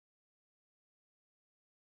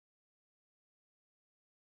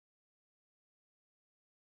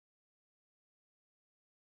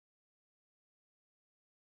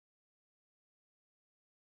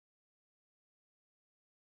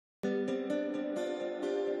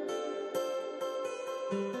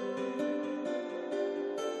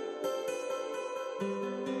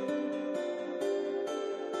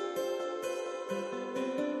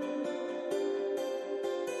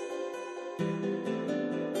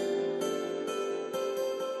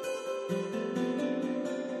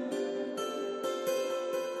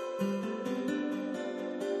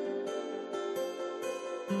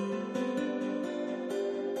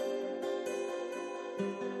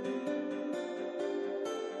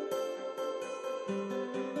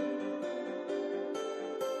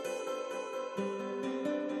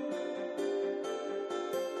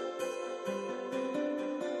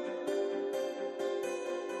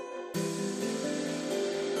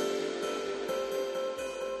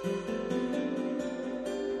Hi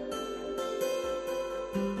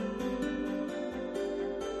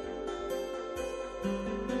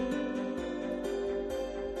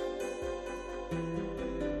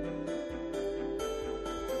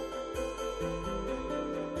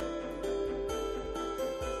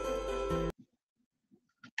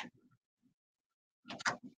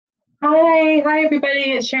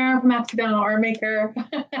everybody. It's Sharon from Accidental Art Maker.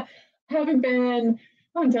 I haven't done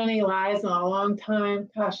any lives in a long time.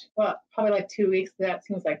 Gosh, well, probably like 2 weeks. That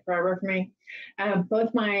seems like forever for me.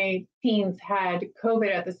 Both my teens had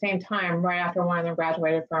COVID at the same time, right after one of them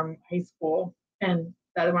graduated from high school, and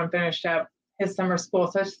the other one finished up his summer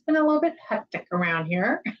school. So it's just been a little bit hectic around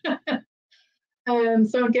here.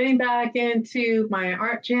 So I'm getting back into my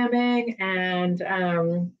art jamming, and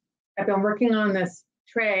I've been working on this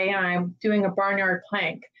tray, and I'm doing a barnyard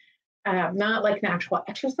plank. Not like an actual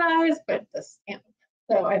exercise, but the stamp.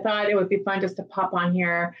 So I thought it would be fun just to pop on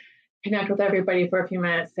here, connect with everybody for a few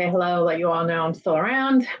minutes, say hello, let you all know I'm still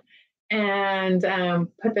around, and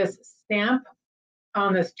put this stamp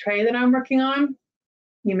on this tray that I'm working on.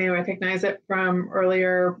 You may recognize it from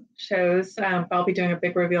earlier shows. I'll be doing a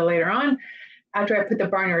big reveal later on. After I put the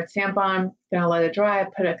barnyard stamp on, I'm gonna let it dry,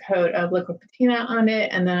 put a coat of liquid patina on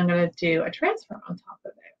it, and then I'm gonna do a transfer on top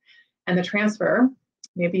of it. And the transfer,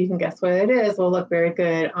 maybe you can guess what it is, will look very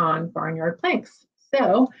good on barnyard planks.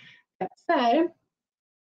 So that said,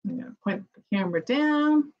 I'm gonna point the camera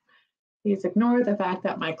down. Please ignore the fact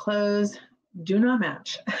that my clothes do not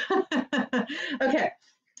match. Okay,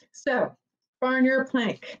 so barnyard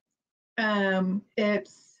plank. I've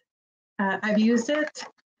used it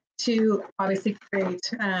to obviously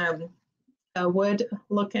create a wood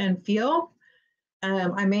look and feel.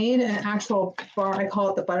 I made an actual bar, I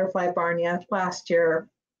call it the butterfly barn, last year,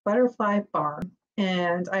 butterfly barn.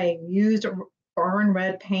 And I used barn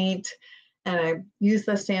red paint, and I used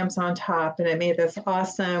the stamps on top, and it made this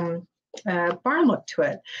awesome barn look to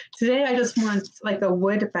it. Today, I just want like a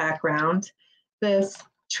wood background. This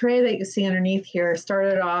tray that you see underneath here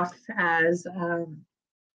started off as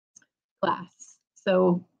glass.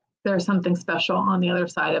 So there's something special on the other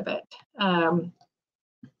side of it.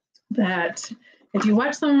 That if you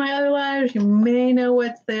watch some of my other lives, you may know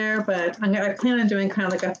what's there, but I plan on doing kind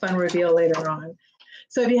of like a fun reveal later on.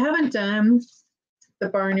 So if you haven't done the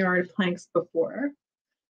barnyard planks before,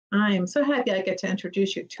 I am so happy I get to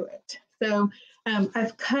introduce you to it. So I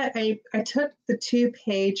took the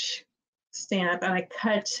 2-page stamp and I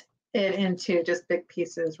cut it into just big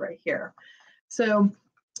pieces right here. So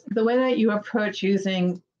the way that you approach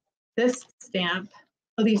using this stamp,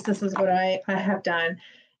 at least this is what I have done,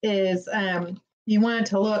 is you want it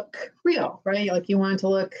to look real, right? Like you want it to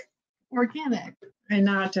look organic and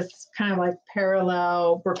not just kind of like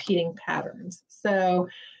parallel repeating patterns. So,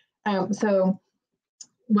 so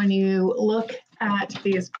when you look at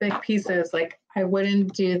these big pieces, like I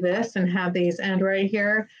wouldn't do this and have these end right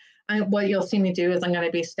here. What you'll see me do is I'm going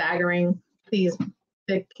to be staggering these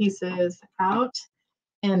big pieces out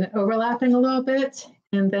and overlapping a little bit,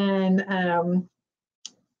 and then and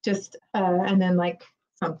then like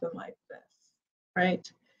something like this,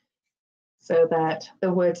 right? So that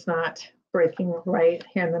the wood's not breaking right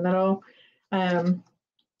here in the middle.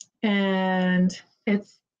 And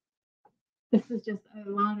this is just a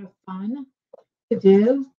lot of fun to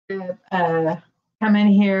do. To, come in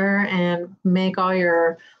here and make all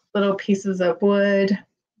your little pieces of wood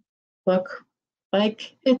look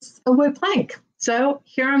like it's a wood plank. So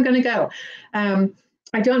here I'm going to go. I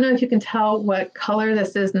don't know if you can tell what color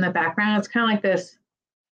this is in the background. It's kind of like this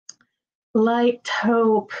light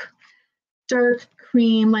taupe, dark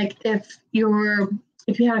cream, like if you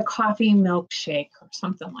had a coffee milkshake or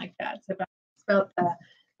something like that. It's about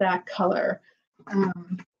that color.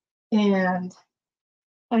 And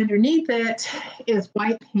underneath it is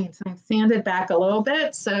white paint. So I've sanded back a little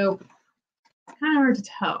bit, so it's kind of hard to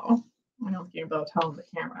tell. I don't think you'll be able to tell on the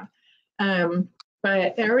camera.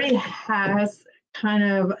 But it already has kind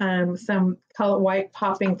of some color white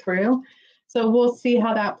popping through. So we'll see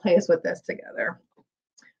how that plays with this together.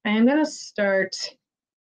 I am going to start,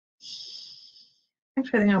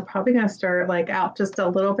 actually I think I'm probably going to start like out just a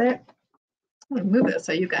little bit. I'm going to move it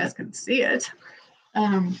so you guys can see it.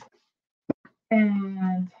 And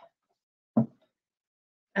I'm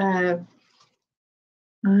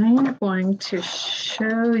going to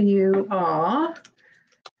show you all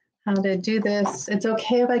how to do this. It's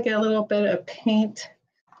okay if I get a little bit of paint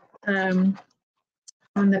on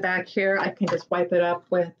the back here. I can just wipe it up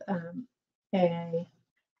with a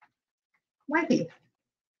wipey,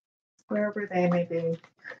 wherever they may be.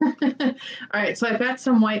 All right, so I've got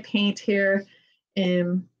some white paint here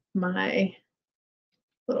in my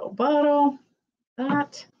little bottle,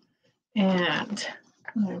 that, and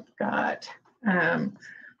I've got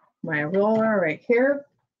my roller right here.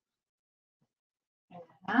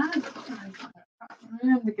 And I'm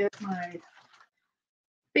going to get my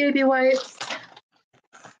baby wipes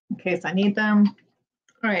in case I need them.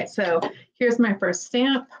 All right, so here's my first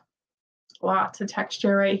stamp. Lots of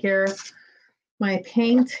texture right here. My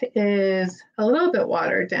paint is a little bit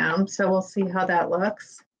watered down, so we'll see how that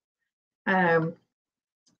looks. And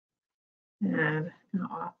I'm going to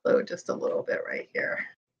offload just a little bit right here.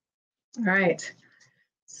 All right,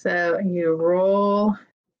 so you roll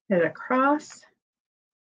it across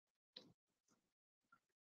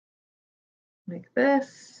like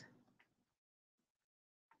this.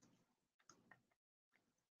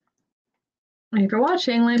 And if you're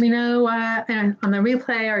watching, let me know on the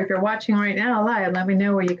replay, or if you're watching right now live, let me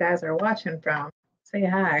know where you guys are watching from. Say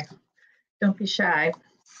hi. Don't be shy.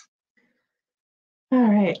 All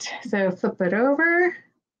right, so flip it over.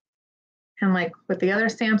 And like with the other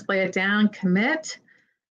stamps, lay it down, commit.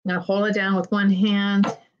 I'm gonna hold it down with one hand.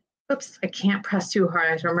 Oops, I can't press too hard.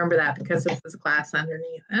 I have to remember that because this is glass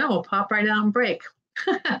underneath. And it will pop right out and break.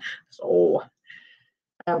 So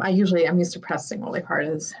I'm used to pressing really hard,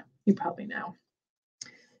 as you probably know.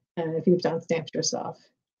 And if you've done stamps yourself.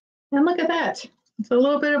 And look at that. It's a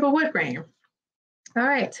little bit of a wood grain. All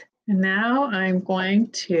right, and now I'm going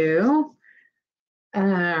to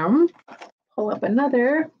pull up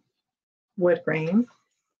another wood grain.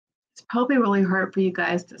 It's probably really hard for you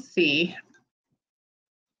guys to see,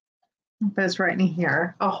 but it's right in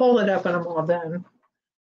here. I'll hold it up when I'm all done.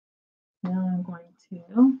 Now I'm going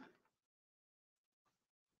to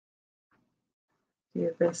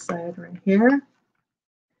do this side right here.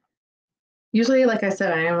 Usually, like I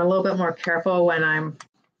said, I am a little bit more careful when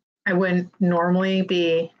I wouldn't normally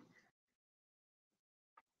be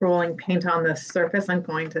rolling paint on this surface I'm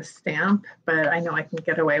going to stamp, but I know I can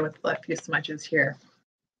get away with a few smudges here.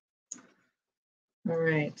 All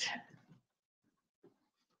right.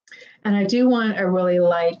 And I do want a really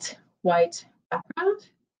light white background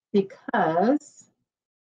because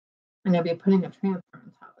I'm going to be putting a transfer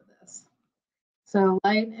on top of this. So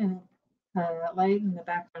light in the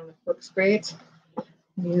background looks great.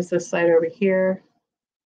 Use this side over here.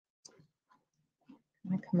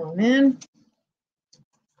 I'm going to come on in.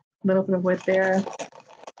 A little bit of wood there.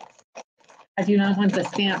 I do not want the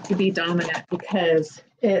stamp to be dominant because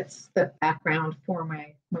it's the background for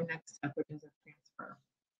my next step, which is a transfer.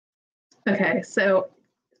 Okay, so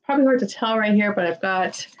it's probably hard to tell right here, but I've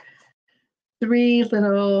got 3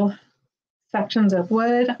 little sections of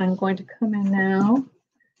wood. I'm going to come in now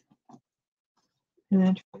and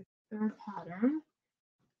introduce our pattern.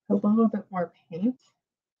 A little bit more paint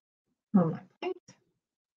on my paint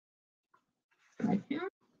right here.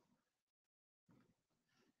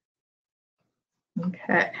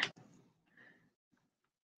 Okay.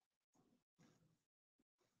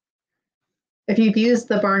 If you've used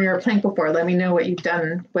the Barnwood plank before, let me know what you've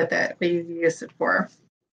done with it, what you've used it for.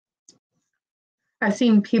 I've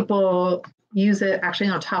seen people use it actually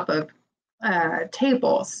on top of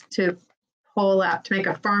tables to pull out, to make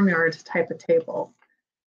a farmyard type of table.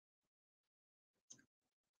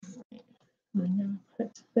 I'm going to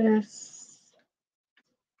put this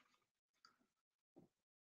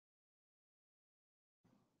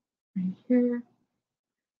right here.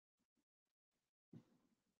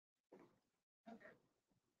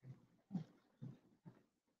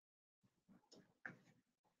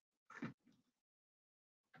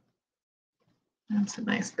 That's a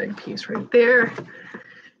nice big piece right there.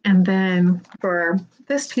 And then for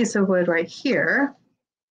this piece of wood right here,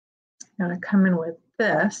 I'm going to come in with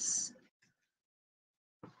this.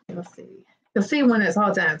 You'll see. You'll see when it's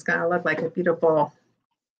all done, it's going to look like a beautiful.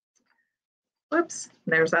 Whoops,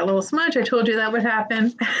 there's that little smudge. I told you that would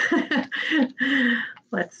happen.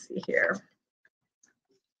 Let's see here.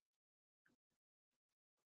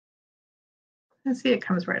 Let's see, it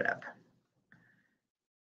comes right up.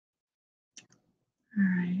 All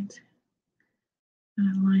right.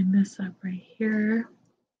 I'm gonna line this up right here.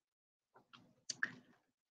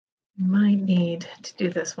 You might need to do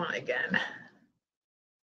this one again.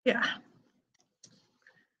 Yeah.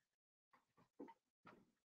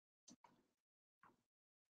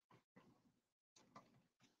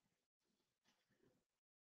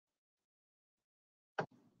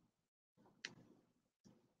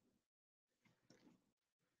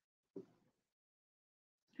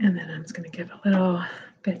 And then I'm just going to give a little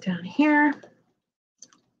bit down here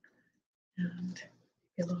and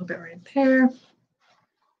a little bit right there.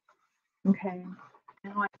 Okay,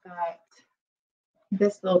 now I've got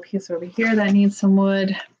this little piece over here that needs some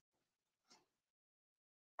wood.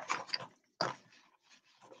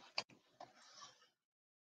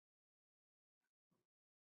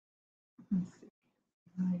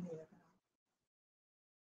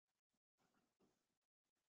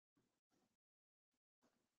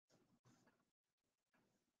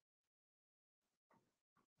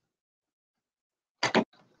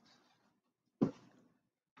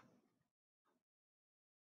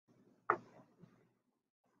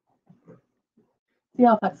 See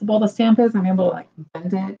how flexible the stamp is? I'm able to like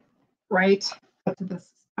bend it right up to this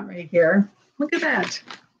spot right here. Look at that.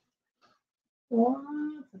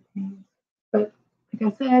 Lots of paint. But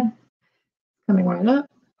like I said, coming right up.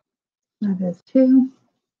 That is two.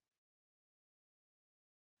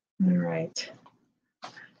 All right. I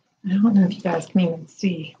don't know if you guys can even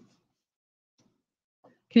see.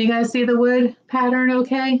 Can you guys see the wood pattern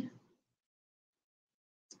okay?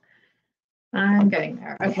 I'm getting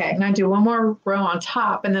there. Okay, I'm gonna do one more row on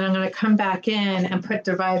top and then I'm gonna come back in and put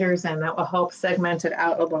dividers in that will help segment it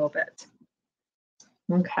out a little bit.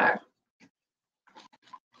 Okay.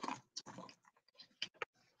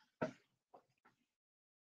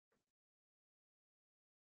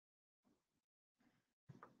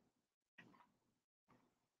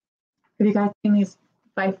 Have you guys seen these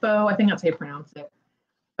FIFO? I think that's how you pronounce it.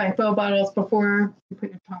 FIFO bottles before you put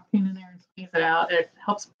your top paint in there and squeeze it out. It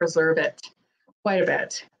helps preserve it quite a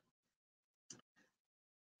bit.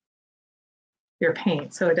 Your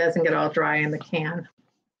paint so it doesn't get all dry in the can.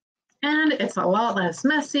 And it's a lot less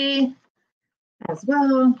messy as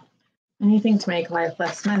well. Anything to make life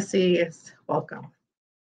less messy is welcome.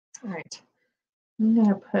 All right, I'm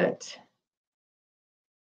gonna put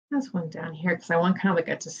this one down here because I want kind of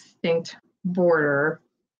like a distinct border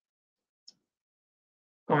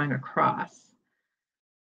going across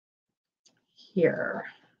here.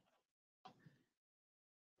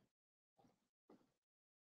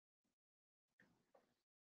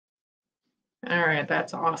 All right,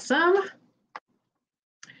 that's awesome.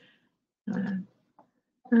 A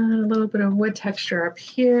little bit of wood texture up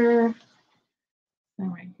here.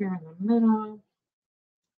 And right here in the middle.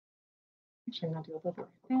 Actually, I'm gonna do a little bit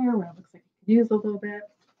right there where it looks like you could use a little bit.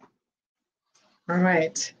 All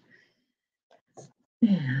right.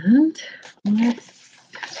 And let's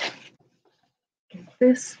get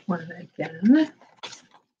this one again.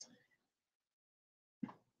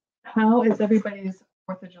 How is everybody's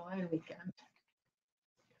 4th of July weekend?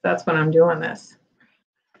 That's when I'm doing this.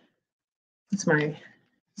 It's my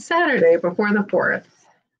Saturday before the 4th.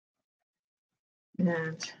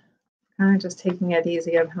 And kind of just taking it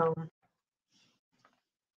easy at home.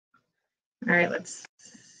 All right, let's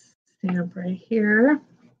stamp right here.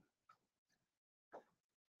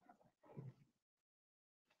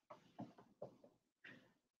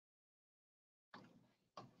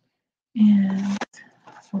 And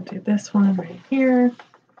we'll do this one right here.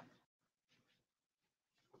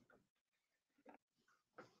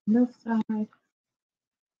 This side.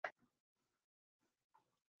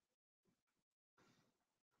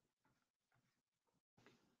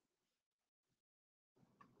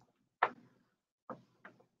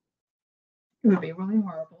 It would be really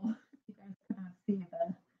horrible if you guys cannot see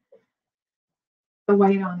the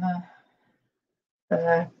white on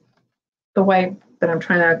the white that I'm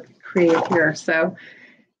trying to create here. So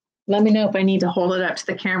let me know if I need to hold it up to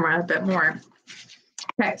the camera a bit more.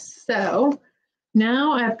 Okay, so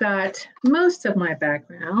now I've got most of my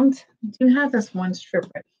background. I do have this one strip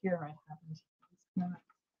right here I haven't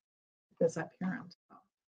put this up here on top.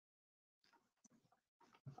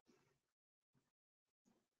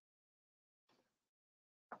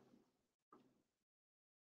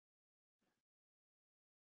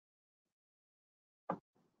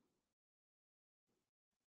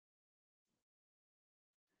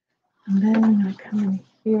 And then I'm going to come in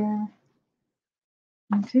here.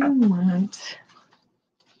 I do want,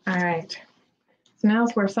 all right. So now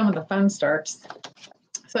is where some of the fun starts.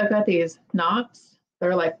 So I've got these knots.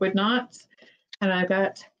 They're like wood knots. And I've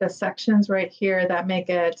got the sections right here that make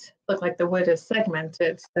it look like the wood is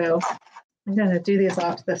segmented. So I'm going to do these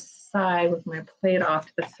off to the side with my plate off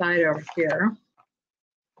to the side over here.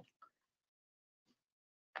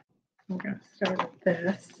 I'm going to start with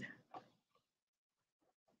this.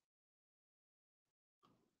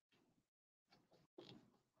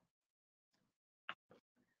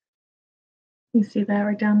 You see that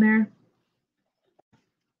right down there?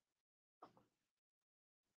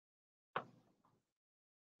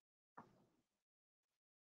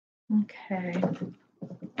 Okay.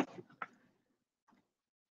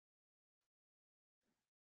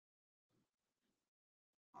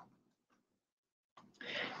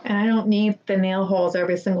 And I don't need the nail holes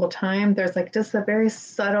every single time. There's like just a very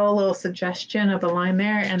subtle little suggestion of a line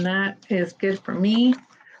there, and that is good for me.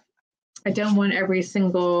 I don't want every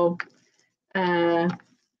single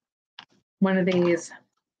one of these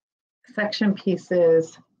section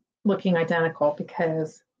pieces looking identical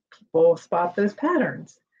because people spot those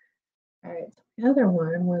patterns. All right, the other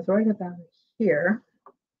one was right about here.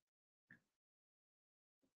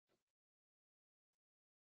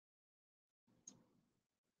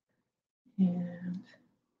 And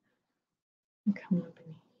Come up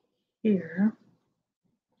in here.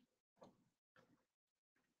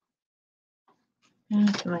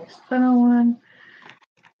 That's a nice little one.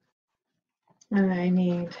 And I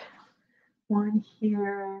need one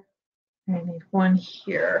here. I need one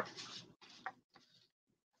here.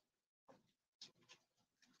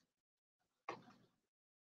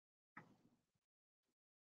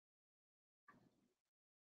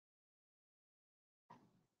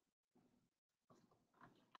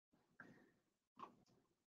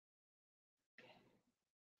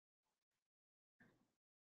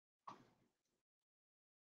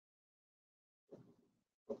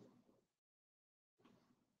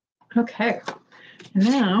 Okay,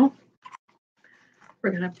 now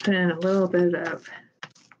we're going to put in a little bit of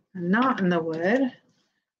a knot in the wood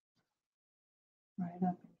right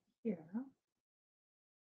up in here.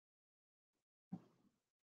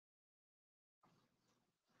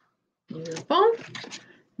 Beautiful.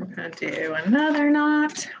 We're going to do another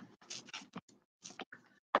knot.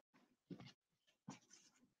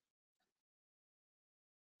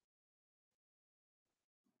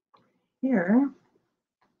 Here.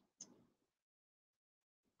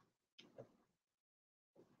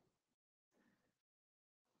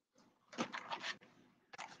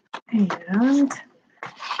 And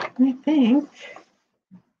I think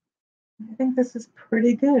this is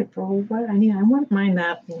pretty good for what I need. I wouldn't mind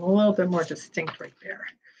that being a little bit more distinct right there.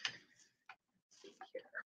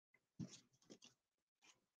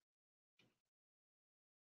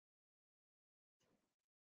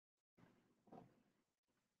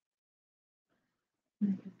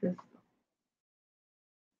 Get this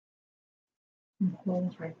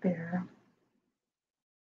holes right there.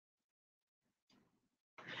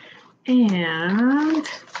 And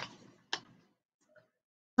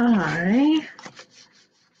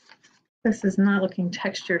this is not looking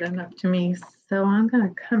textured enough to me, so I'm going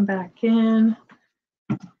to come back in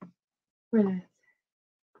with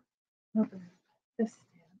this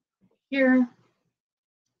here.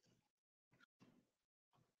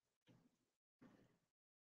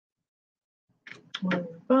 On the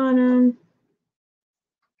bottom.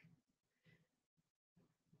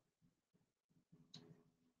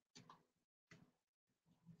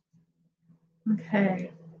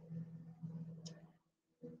 Okay.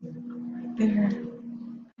 Right there.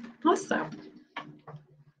 Awesome.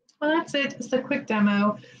 Well, that's it. Just a quick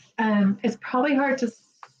demo. It's probably hard to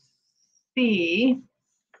see,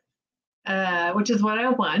 which is what I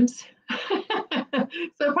want.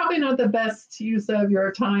 So probably not the best use of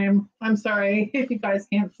your time. I'm sorry if you guys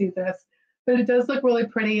can't see this, but it does look really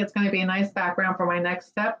pretty. It's going to be a nice background for my next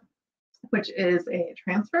step, which is a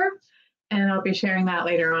transfer. And I'll be sharing that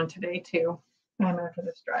later on today too, after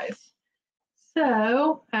this dries.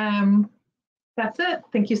 So that's it.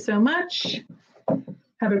 Thank you so much.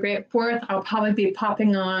 Have a great 4th. I'll probably be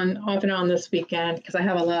popping on off and on this weekend because I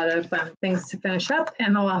have a lot of things to finish up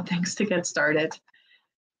and a lot of things to get started.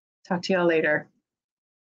 Talk to y'all later.